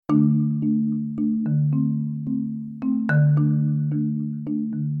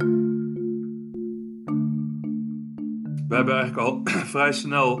We hebben eigenlijk al vrij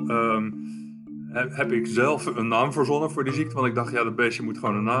snel, heb ik zelf een naam verzonnen voor die ziekte. Want ik dacht, ja, dat beestje moet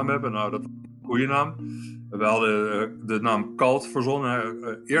gewoon een naam hebben. Nou, dat was een goede naam. We hadden de naam COLD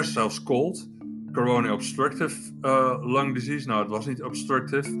verzonnen. Eerst zelfs COLD. Corona Obstructive Lung Disease. Nou, het was niet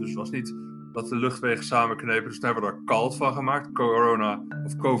obstructive. Dus het was niet dat de luchtwegen samenknepen. Dus daar hebben we er COLD van gemaakt. Corona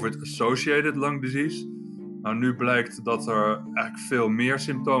of COVID Associated Lung Disease. Nou, nu blijkt dat er eigenlijk veel meer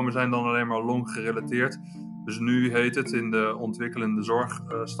symptomen zijn dan alleen maar longgerelateerd. Dus nu heet het in de ontwikkelende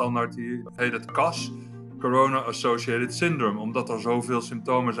zorgstandaard, heet het CAS, Corona Associated Syndrome. Omdat er zoveel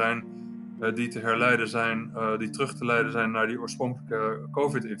symptomen zijn die te herleiden zijn, die terug te leiden zijn naar die oorspronkelijke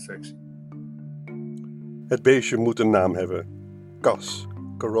COVID-infectie. Het beestje moet een naam hebben. CAS,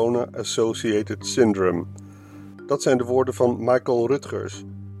 Corona Associated Syndrome. Dat zijn de woorden van Michael Rutgers,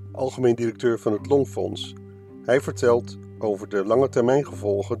 Algemeen directeur van Het Longfonds. Hij vertelt over de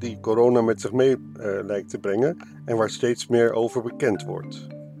langetermijngevolgen die corona met zich mee lijkt te brengen en waar steeds meer over bekend wordt.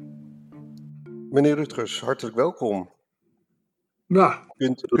 Meneer Rutgers, hartelijk welkom. Ja.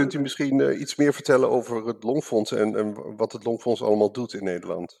 Kunt u misschien iets meer vertellen over het Longfonds en wat het Longfonds allemaal doet in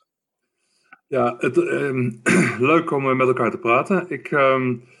Nederland? Ja, leuk om met elkaar te praten. Ik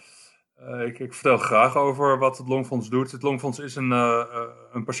vertel graag over wat het Longfonds doet. Het Longfonds is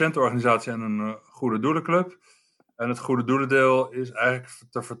een patiëntenorganisatie en een goede doelenclub. En het goede doelendeel is eigenlijk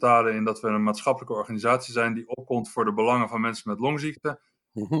te vertalen in dat we een maatschappelijke organisatie zijn die opkomt voor de belangen van mensen met longziekte.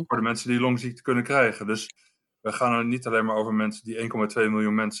 Voor de mensen die longziekte kunnen krijgen. Dus we gaan er niet alleen maar over mensen, die 1,2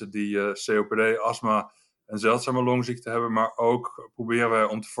 miljoen mensen die COPD, astma en zeldzame longziekte hebben. Maar ook proberen wij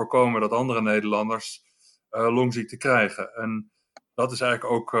om te voorkomen dat andere Nederlanders longziekte krijgen. En dat is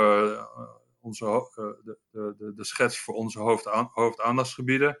eigenlijk ook de schets voor onze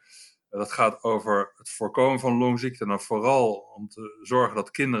hoofdaandachtsgebieden. Dat gaat over het voorkomen van longziekte. En dan vooral om te zorgen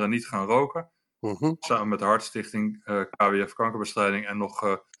dat kinderen niet gaan roken. Samen met de Hartstichting, KWF Kankerbestrijding en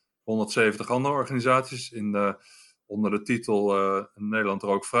nog 170 andere organisaties. Onder de titel Nederland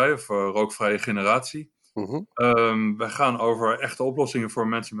rookvrij of rookvrije generatie. We gaan over echte oplossingen voor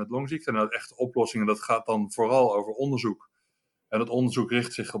mensen met longziekte. En dat echte oplossingen, dat gaat dan vooral over onderzoek. En dat onderzoek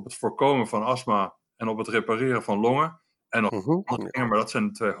richt zich op het voorkomen van astma en op het repareren van longen. En nog andere dingen, maar dat zijn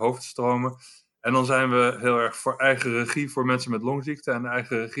de twee hoofdstromen. En dan zijn we heel erg voor eigen regie voor mensen met longziekte. En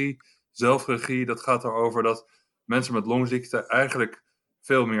eigen regie, zelfregie, dat gaat erover dat mensen met longziekte eigenlijk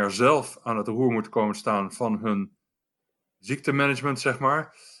veel meer zelf aan het roer moeten komen staan van hun ziektemanagement, zeg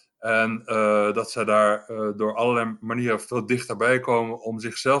maar. En dat zij daar door allerlei manieren veel dichterbij komen om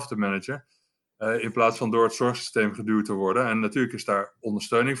zichzelf te managen. In plaats van door het zorgsysteem geduwd te worden. En natuurlijk is daar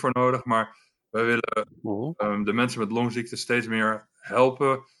ondersteuning voor nodig, maar wij willen de mensen met longziekte steeds meer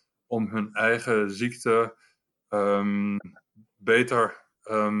helpen om hun eigen ziekte beter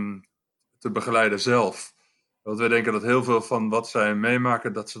te begeleiden zelf. Want wij denken dat heel veel van wat zij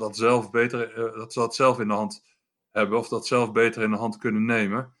meemaken, dat ze dat zelf in de hand hebben of dat zelf beter in de hand kunnen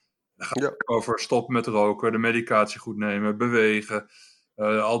nemen. Dan gaat het over stoppen met roken, de medicatie goed nemen, bewegen.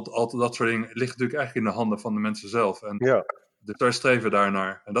 Al dat soort dingen ligt natuurlijk eigenlijk in de handen van de mensen zelf. En dus wij streven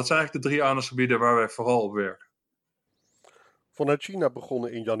daarnaar. En dat zijn eigenlijk de 3 aandachtsgebieden waar wij vooral op werken. Vanuit China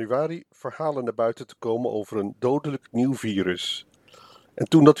begonnen in januari verhalen naar buiten te komen over een dodelijk nieuw virus. En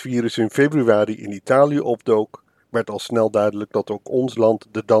toen dat virus in februari in Italië opdook, werd al snel duidelijk dat ook ons land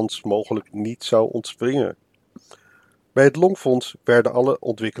de dans mogelijk niet zou ontspringen. Bij het Longfonds werden alle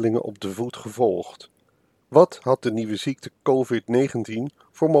ontwikkelingen op de voet gevolgd. Wat had de nieuwe ziekte COVID-19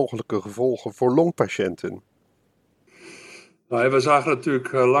 voor mogelijke gevolgen voor longpatiënten? Nou, we zagen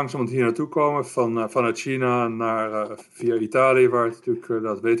natuurlijk langzaam hier naartoe komen vanuit China naar via Italië, waar het natuurlijk,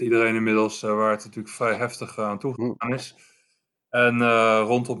 dat weet iedereen inmiddels, waar het natuurlijk vrij heftig aan toegegaan is. En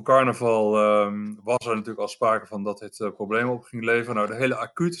rondom carnaval was er natuurlijk al sprake van dat dit problemen op ging leveren. Nou, de hele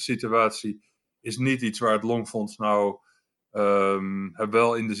acute situatie is niet iets waar het Longfonds nou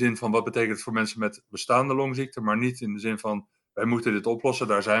wel in de zin van wat betekent het voor mensen met bestaande longziekte, maar niet in de zin van wij moeten dit oplossen,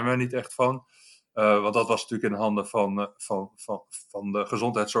 daar zijn wij niet echt van. Want dat was natuurlijk in de handen van de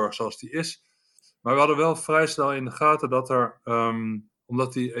gezondheidszorg zoals die is. Maar we hadden wel vrij snel in de gaten dat er,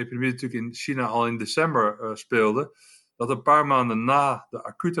 omdat die epidemie natuurlijk in China al in december speelde, dat een paar maanden na de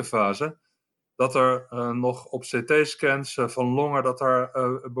acute fase, dat er nog op CT-scans van longen, dat er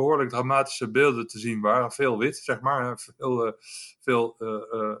behoorlijk dramatische beelden te zien waren. Veel wit, zeg maar. Veel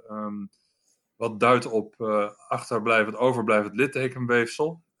wat duidt op overblijvend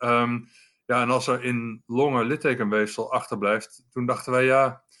littekenweefsel. En als er in longen littekenweefsel achterblijft, toen dachten wij,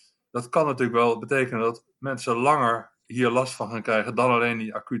 ja, dat kan natuurlijk wel betekenen dat mensen langer hier last van gaan krijgen dan alleen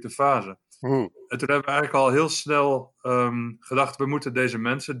die acute fase. En toen hebben we eigenlijk al heel snel gedacht, we moeten deze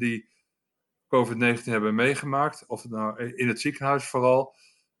mensen die COVID-19 hebben meegemaakt. Of het nou in het ziekenhuis vooral.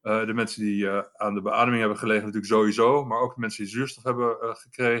 De mensen die aan de beademing hebben gelegen natuurlijk sowieso. Maar ook de mensen die zuurstof hebben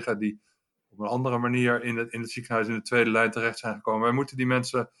gekregen. Die op een andere manier in het ziekenhuis in de tweede lijn terecht zijn gekomen. Wij moeten die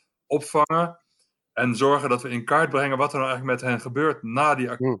mensen opvangen. En zorgen dat we in kaart brengen wat er nou eigenlijk met hen gebeurt na die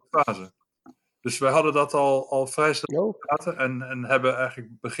acute fase. Dus wij hadden dat al vrij snel gelaten. En hebben eigenlijk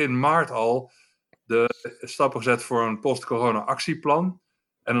begin maart al de stappen gezet voor een post-corona actieplan.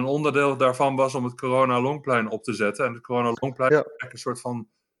 En een onderdeel daarvan was om het corona-longplein op te zetten. En het corona-longplein is eigenlijk een soort van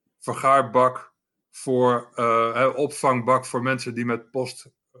vergaarbak voor opvangbak voor mensen die met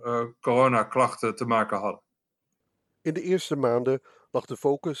post-corona klachten te maken hadden. In de eerste maanden lag de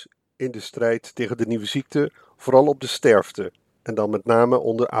focus in de strijd tegen de nieuwe ziekte vooral op de sterfte. En dan met name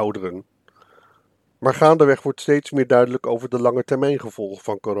onder ouderen. Maar gaandeweg wordt steeds meer duidelijk over de langetermijngevolgen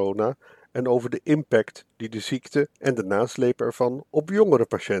van corona en over de impact die de ziekte en de nasleep ervan op jongere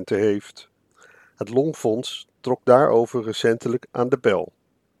patiënten heeft. Het Longfonds trok daarover recentelijk aan de bel.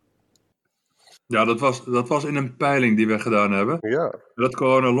 Ja, dat was in een peiling die we gedaan hebben. Ja. Dat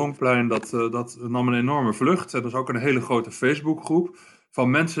corona-longplein, dat nam een enorme vlucht. En dat is ook een hele grote Facebookgroep van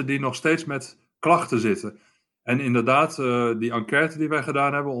mensen die nog steeds met klachten zitten. En inderdaad, die enquête die wij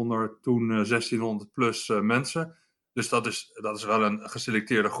gedaan hebben onder toen 1600 plus mensen. Dus dat is wel een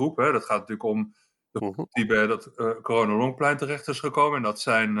geselecteerde groep. Hè. Dat gaat natuurlijk om de groep die bij dat corona-longplein terecht is gekomen. En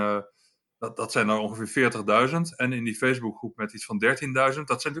dat zijn er ongeveer 40.000. En in die Facebookgroep met iets van 13.000. Dat zijn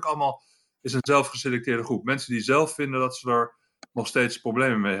natuurlijk allemaal, is een zelfgeselecteerde groep. Mensen die zelf vinden dat ze er nog steeds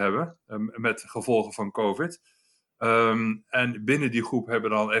problemen mee hebben. Met gevolgen van COVID. En binnen die groep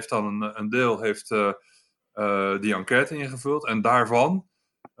heeft dan een deel die enquête ingevuld. En daarvan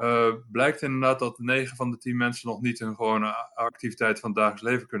blijkt inderdaad dat 9 van de 10 mensen nog niet hun gewone activiteit van het dagelijks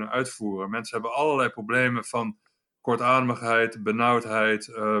leven kunnen uitvoeren. Mensen hebben allerlei problemen van kortademigheid,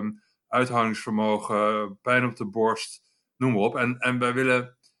 benauwdheid, uithoudingsvermogen, pijn op de borst, noem maar op. En wij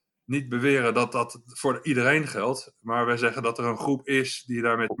willen niet beweren dat dat voor iedereen geldt, maar wij zeggen dat er een groep is die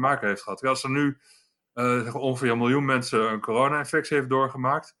daarmee te maken heeft gehad. Als er nu ongeveer 1 miljoen mensen een corona-infectie heeft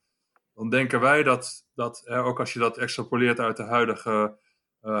doorgemaakt, dan denken wij dat ook als je dat extrapoleert uit de huidige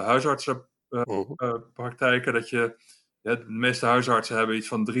huisartsenpraktijken, dat de meeste huisartsen hebben iets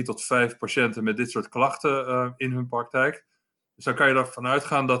van 3 tot 5 patiënten met dit soort klachten in hun praktijk. Dus dan kan je ervan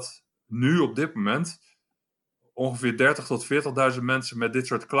uitgaan dat nu op dit moment ongeveer 30 tot 40.000 mensen met dit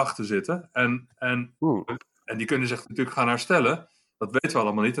soort klachten zitten. En die kunnen zich natuurlijk gaan herstellen. Dat weten we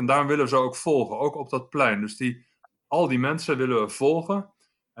allemaal niet. En daarom willen we ze ook volgen, ook op dat plein. Dus al die mensen willen we volgen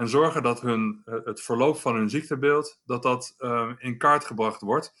en zorgen dat het verloop van hun ziektebeeld, dat in kaart gebracht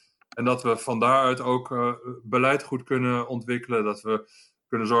wordt. En dat we van daaruit ook beleid goed kunnen ontwikkelen. Dat we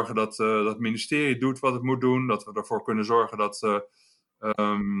kunnen zorgen dat het ministerie doet wat het moet doen. Dat we ervoor kunnen zorgen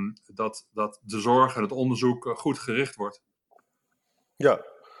dat de zorg en het onderzoek goed gericht wordt. Ja,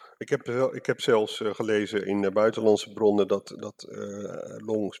 ik heb zelfs gelezen in buitenlandse bronnen dat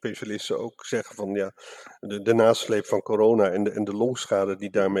longspecialisten ook zeggen van ja, de nasleep van corona en de longschade die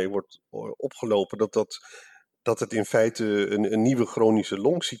daarmee wordt opgelopen, dat het in feite een nieuwe chronische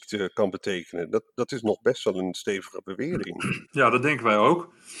longziekte kan betekenen. Dat is nog best wel een stevige bewering. Ja, dat denken wij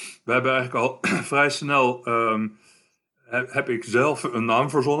ook. We hebben eigenlijk al vrij snel, heb ik zelf een naam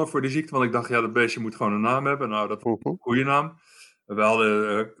verzonnen voor die ziekte, want ik dacht, ja, dat beestje moet gewoon een naam hebben. Nou, dat is een goede naam. We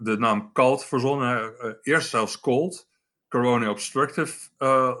hadden de naam COLD verzonnen, eerst zelfs COLD, Corona Obstructive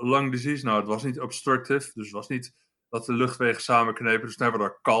Lung Disease. Nou, het was niet obstructive, dus het was niet dat de luchtwegen samenknepen. Dus toen hebben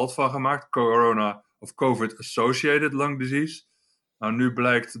we er COLD van gemaakt, Corona of COVID Associated Lung Disease. Nou, nu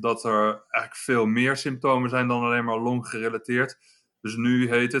blijkt dat er eigenlijk veel meer symptomen zijn dan alleen maar longgerelateerd. Dus nu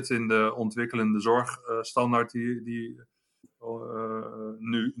heet het in de ontwikkelende zorgstandaard die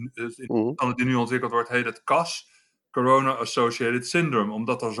nu ontwikkeld wordt, heet het CAS, Corona Associated Syndrome.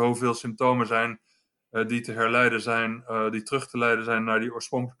 Omdat er zoveel symptomen zijn die te herleiden zijn, die terug te leiden zijn naar die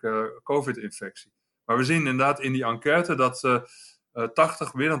oorspronkelijke COVID-infectie. Maar we zien inderdaad in die enquête dat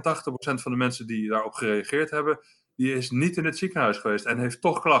meer dan 80% van de mensen die daarop gereageerd hebben, die is niet in het ziekenhuis geweest en heeft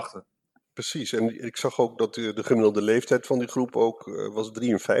toch klachten. Precies, en ik zag ook dat de gemiddelde leeftijd van die groep ook was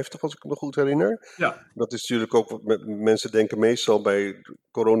 53, als ik me goed herinner. Ja. Dat is natuurlijk ook wat mensen denken meestal bij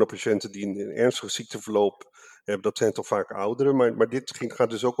coronapatiënten die een ernstige ziekteverloop hebben. Dat zijn toch vaak ouderen, maar dit gaat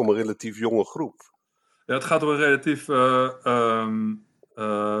dus ook om een relatief jonge groep. Ja, het gaat om een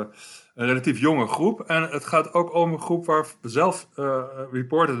relatief jonge groep. En het gaat ook om een groep waar we zelf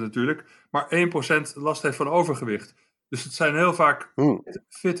reporten natuurlijk, maar 1% last heeft van overgewicht. Dus het zijn heel vaak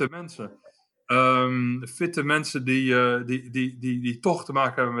fitte mensen. Fitte mensen die toch te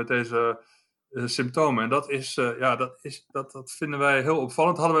maken hebben met symptomen. En dat vinden wij heel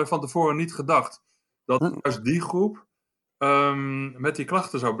opvallend. Hadden wij van tevoren niet gedacht dat juist die groep met die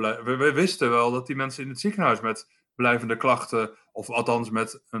klachten zou blijven. We wisten wel dat die mensen in het ziekenhuis met blijvende klachten, of althans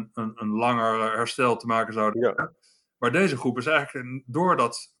met een langer herstel te maken zouden hebben. Ja. Maar deze groep is eigenlijk door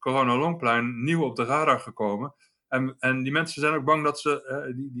dat coronalongplein nieuw op de radar gekomen. En die mensen zijn ook bang dat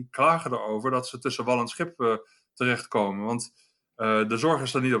die klagen erover dat ze tussen wal en schip terechtkomen. Want de zorg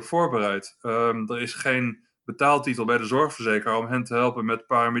is er niet op voorbereid. Er is geen betaaltitel bij de zorgverzekeraar om hen te helpen met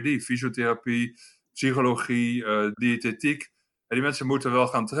paramedie, fysiotherapie, psychologie, diëtetiek. En die mensen moeten wel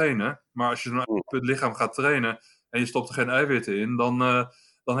gaan trainen. Maar als je op het lichaam gaat trainen en je stopt er geen eiwitten in,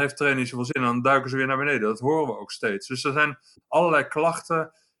 dan heeft training niet zoveel zin. En dan duiken ze weer naar beneden. Dat horen we ook steeds. Dus er zijn allerlei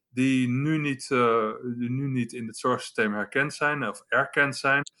klachten die nu niet in het zorgsysteem herkend zijn of erkend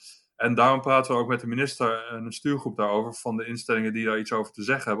zijn. En daarom praten we ook met de minister en een stuurgroep daarover van de instellingen die daar iets over te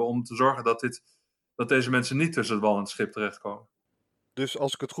zeggen hebben, om te zorgen dat deze mensen niet tussen het wal en het schip terechtkomen. Dus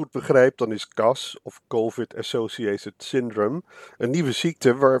als ik het goed begrijp, dan is CAS, of COVID-Associated Syndrome, een nieuwe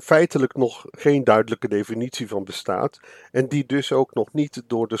ziekte waar feitelijk nog geen duidelijke definitie van bestaat en die dus ook nog niet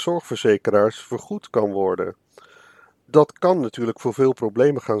door de zorgverzekeraars vergoed kan worden. Dat kan natuurlijk voor veel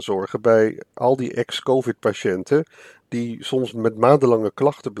problemen gaan zorgen bij al die ex-COVID-patiënten die soms met maandenlange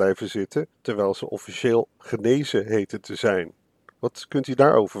klachten blijven zitten, terwijl ze officieel genezen heten te zijn. Wat kunt u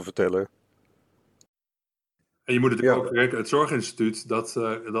daarover vertellen? En je moet het ook rekenen, het Zorginstituut,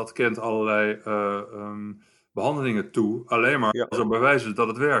 dat kent allerlei behandelingen toe, alleen maar als er bewijs is dat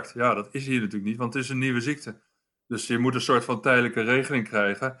het werkt. Ja, dat is hier natuurlijk niet, want het is een nieuwe ziekte. Dus je moet een soort van tijdelijke regeling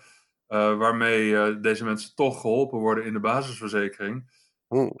krijgen, waarmee deze mensen toch geholpen worden in de basisverzekering.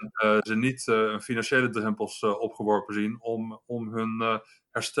 Ze niet financiële drempels opgeworpen zien om hun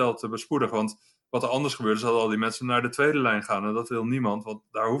herstel te bespoedigen. Want wat er anders gebeurt, is dat al die mensen naar de tweede lijn gaan. En dat wil niemand, want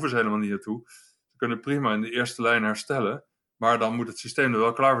daar hoeven ze helemaal niet naartoe. Ze kunnen prima in de eerste lijn herstellen, maar dan moet het systeem er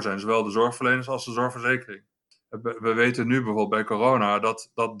wel klaar voor zijn. Zowel de zorgverleners als de zorgverzekering. We weten nu bijvoorbeeld bij corona dat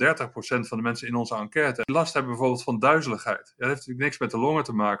 30% van de mensen in onze enquête last hebben bijvoorbeeld van duizeligheid. Ja, dat heeft natuurlijk niks met de longen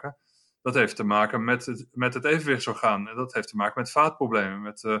te maken. Dat heeft te maken met het evenwichtsorgaan. En dat heeft te maken met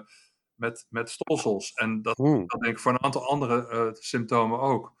vaatproblemen, met stolsels. En dat denk ik voor een aantal andere symptomen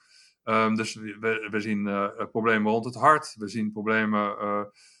ook. Dus we zien problemen rond het hart. We zien problemen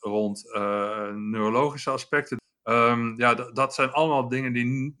rond neurologische aspecten. Dat zijn allemaal dingen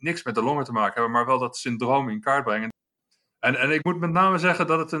die niks met de longen te maken hebben, maar wel dat syndroom in kaart brengen. En ik moet met name zeggen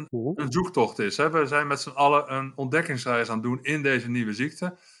dat het een zoektocht is. Hè. We zijn met z'n allen een ontdekkingsreis aan het doen in deze nieuwe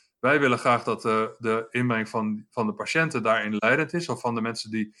ziekte. Wij willen graag dat de inbreng van de patiënten daarin leidend is, of van de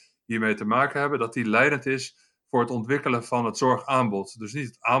mensen die hiermee te maken hebben, dat die leidend is voor het ontwikkelen van het zorgaanbod. Dus niet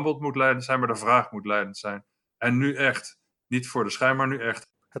het aanbod moet leidend zijn, maar de vraag moet leidend zijn. En nu echt. Niet voor de schijn, maar nu echt.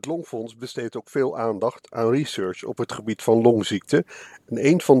 Het Longfonds besteedt ook veel aandacht aan research op het gebied van longziekte. En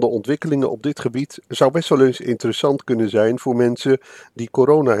een van de ontwikkelingen op dit gebied zou best wel eens interessant kunnen zijn voor mensen die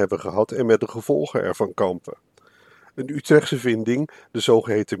corona hebben gehad en met de gevolgen ervan kampen. Een Utrechtse vinding, de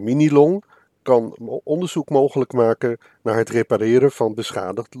zogeheten minilong, kan onderzoek mogelijk maken naar het repareren van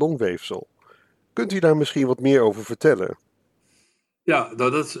beschadigd longweefsel. Kunt u daar misschien wat meer over vertellen? Ja,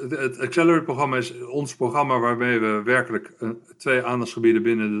 het Accelerate-programma is ons programma waarmee we werkelijk 2 aandachtsgebieden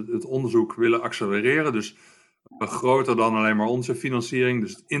binnen het onderzoek willen accelereren. Dus groter dan alleen maar onze financiering,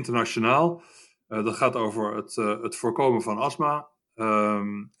 dus internationaal. Dat gaat over het voorkomen van astma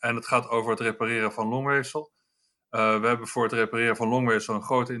en het gaat over het repareren van longweefsel. We hebben voor het repareren van longweefsel een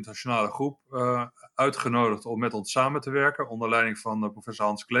grote internationale groep uitgenodigd om met ons samen te werken, onder leiding van professor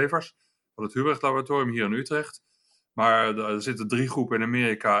Hans Klevers van het Hubrecht Laboratorium hier in Utrecht. Maar er zitten 3 groepen in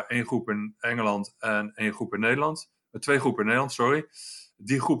Amerika, 1 groep in Engeland en 1 groep in Nederland. 2 groepen in Nederland, sorry.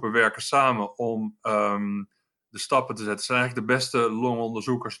 Die groepen werken samen om de stappen te zetten. Het zijn eigenlijk de beste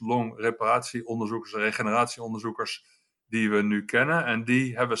longonderzoekers, longreparatieonderzoekers, regeneratieonderzoekers die we nu kennen. En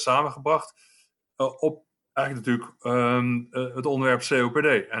die hebben we samengebracht op eigenlijk natuurlijk het onderwerp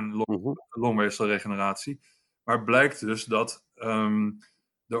COPD en longweefselregeneratie. Maar blijkt dus dat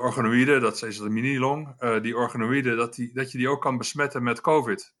de organoïden, dat is de minilong, die organoïden, dat je die ook kan besmetten met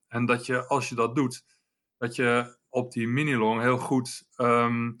COVID. En dat je, als je dat doet, dat je op die minilong heel goed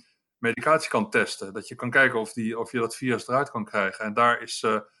medicatie kan testen. Dat je kan kijken of je dat virus eruit kan krijgen. En daar is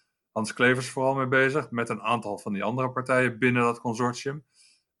Hans Klevers vooral mee bezig, met een aantal van die andere partijen binnen dat consortium.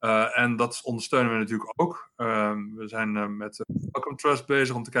 En dat ondersteunen we natuurlijk ook. We zijn met de Wellcome Trust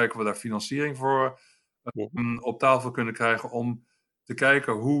bezig om te kijken of we daar financiering voor op tafel kunnen krijgen, om te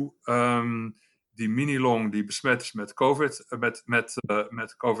kijken hoe die minilong die besmet is met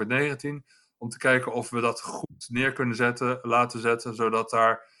met COVID-19, om te kijken of we dat goed neer kunnen laten zetten, zodat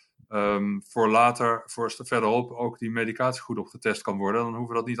daar voor later, verderop ook die medicatie goed opgetest kan worden. Dan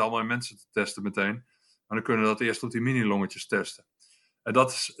hoeven we dat niet allemaal in mensen te testen meteen. Maar dan kunnen we dat eerst op die mini-longetjes testen. En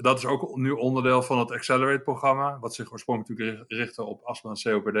dat is ook nu onderdeel van het Accelerate-programma, wat zich oorspronkelijk natuurlijk richtte op astma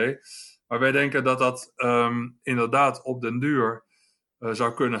en COPD. Maar wij denken dat dat inderdaad op den duur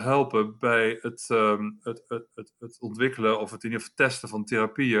zou kunnen helpen bij het ontwikkelen of het in ieder geval testen van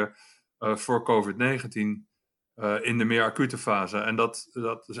therapieën voor COVID-19 in de meer acute fase. En dat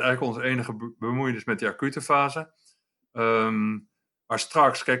is eigenlijk onze enige bemoeienis met die acute fase. Maar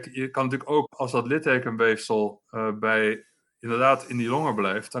straks, kijk, je kan natuurlijk ook als dat littekenweefsel inderdaad in die longen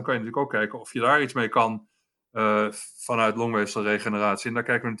blijft, dan kan je natuurlijk ook kijken of je daar iets mee kan vanuit longweefselregeneratie. En daar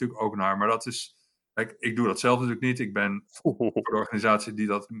kijken we natuurlijk ook naar. Maar dat is, kijk, ik doe dat zelf natuurlijk niet. Ik ben voor de organisatie die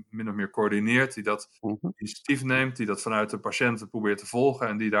dat min of meer coördineert, die dat initiatief neemt, die dat vanuit de patiënten probeert te volgen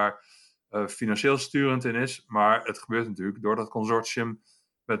en die daar financieel sturend in is. Maar het gebeurt natuurlijk door dat consortium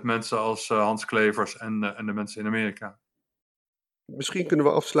met mensen als Hans Klevers en de mensen in Amerika. Misschien kunnen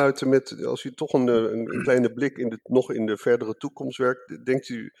we afsluiten met, als u toch een kleine blik in de verdere toekomst werkt, denkt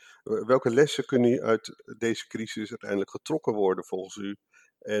u, welke lessen kunnen uit deze crisis uiteindelijk getrokken worden volgens u?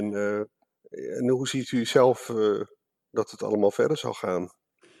 En hoe ziet u zelf dat het allemaal verder zal gaan?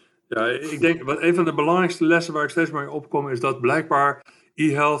 Ja, ik denk, een van de belangrijkste lessen waar ik steeds mee opkom, is dat blijkbaar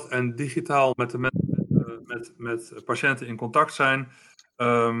e-health en digitaal met patiënten in contact zijn,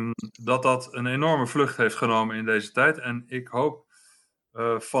 dat een enorme vlucht heeft genomen in deze tijd. En ik hoop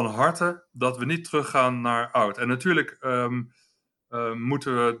van harte dat we niet teruggaan naar oud. En natuurlijk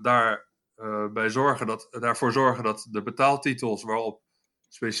moeten we daarvoor zorgen dat de betaaltitels waarop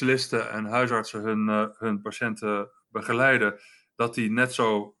specialisten en huisartsen hun patiënten begeleiden, dat die net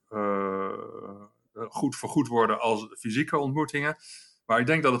zo goed vergoed worden als fysieke ontmoetingen. Maar ik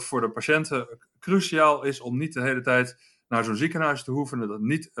denk dat het voor de patiënten cruciaal is om niet de hele tijd naar zo'n ziekenhuis te hoeven, dat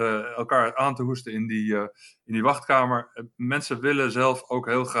niet elkaar aan te hoesten in die wachtkamer. Mensen willen zelf ook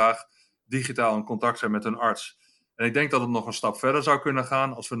heel graag digitaal in contact zijn met hun arts. En ik denk dat het nog een stap verder zou kunnen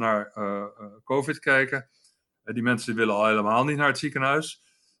gaan als we naar COVID kijken. Die mensen willen al helemaal niet naar het ziekenhuis.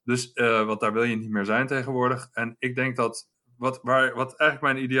 Dus, want daar wil je niet meer zijn tegenwoordig. En ik denk dat wat eigenlijk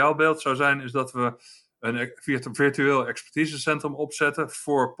mijn ideaalbeeld zou zijn, is dat we een virtueel expertisecentrum opzetten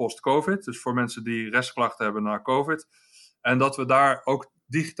voor post-COVID. Dus voor mensen die restklachten hebben na COVID. En dat we daar ook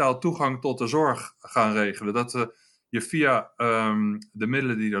digitaal toegang tot de zorg gaan regelen. Dat je via de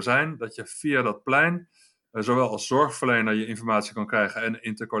middelen die er zijn, dat je via dat plein, zowel als zorgverlener je informatie kan krijgen en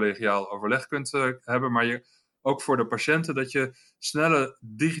intercollegiaal overleg kunt hebben. Maar ook voor de patiënten dat je snelle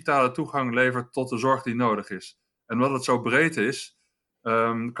digitale toegang levert tot de zorg die nodig is. En omdat het zo breed is,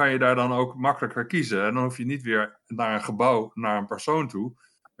 kan je daar dan ook makkelijker kiezen. En dan hoef je niet weer naar een gebouw, naar een persoon toe.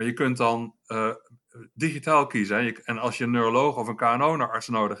 Maar je kunt dan digitaal kiezen. En als je een neuroloog of een KNO-arts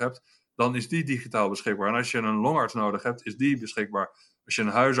nodig hebt, dan is die digitaal beschikbaar. En als je een longarts nodig hebt, is die beschikbaar. Als je een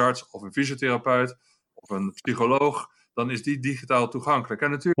huisarts of een fysiotherapeut of een psycholoog, dan is die digitaal toegankelijk. En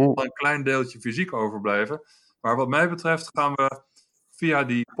natuurlijk zal een klein deeltje fysiek overblijven. Maar wat mij betreft gaan we via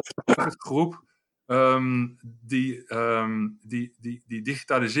die groep die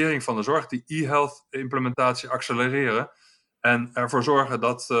digitalisering van de zorg, die e-health implementatie accelereren. En ervoor zorgen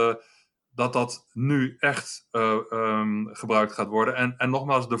dat nu echt gebruikt gaat worden. En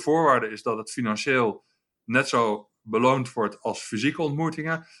nogmaals, de voorwaarde is dat het financieel net zo beloond wordt als fysieke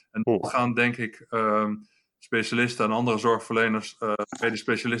ontmoetingen. En dan gaan, denk ik, specialisten en andere zorgverleners,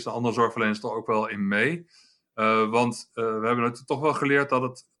 specialisten en andere zorgverleners er ook wel in mee. Want we hebben het toch wel geleerd dat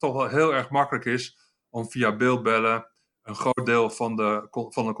het toch wel heel erg makkelijk is om via beeldbellen een groot deel van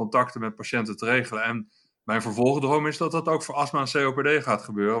de contacten met patiënten te regelen. En mijn vervolgdroom is dat dat ook voor astma en COPD gaat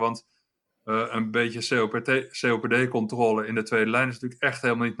gebeuren. Want een beetje COPD-controle in de tweede lijn is natuurlijk echt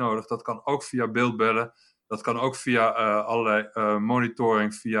helemaal niet nodig. Dat kan ook via beeldbellen. Dat kan ook via allerlei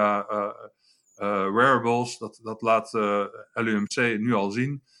monitoring, via wearables. Dat laat LUMC nu al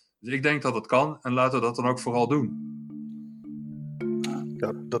zien. Dus ik denk dat het kan en laten we dat dan ook vooral doen.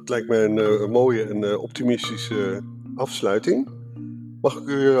 Ja, dat lijkt me een mooie en optimistische afsluiting. Mag ik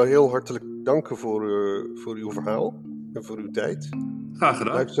u heel hartelijk danken voor uw verhaal en voor uw tijd. Graag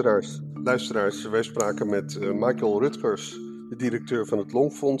gedaan. Luisteraars, wij spraken met Michael Rutgers, de directeur van het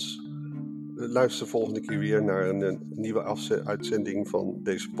Longfonds. Luister volgende keer weer naar een nieuwe uitzending van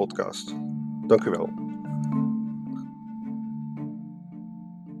deze podcast. Dank u wel.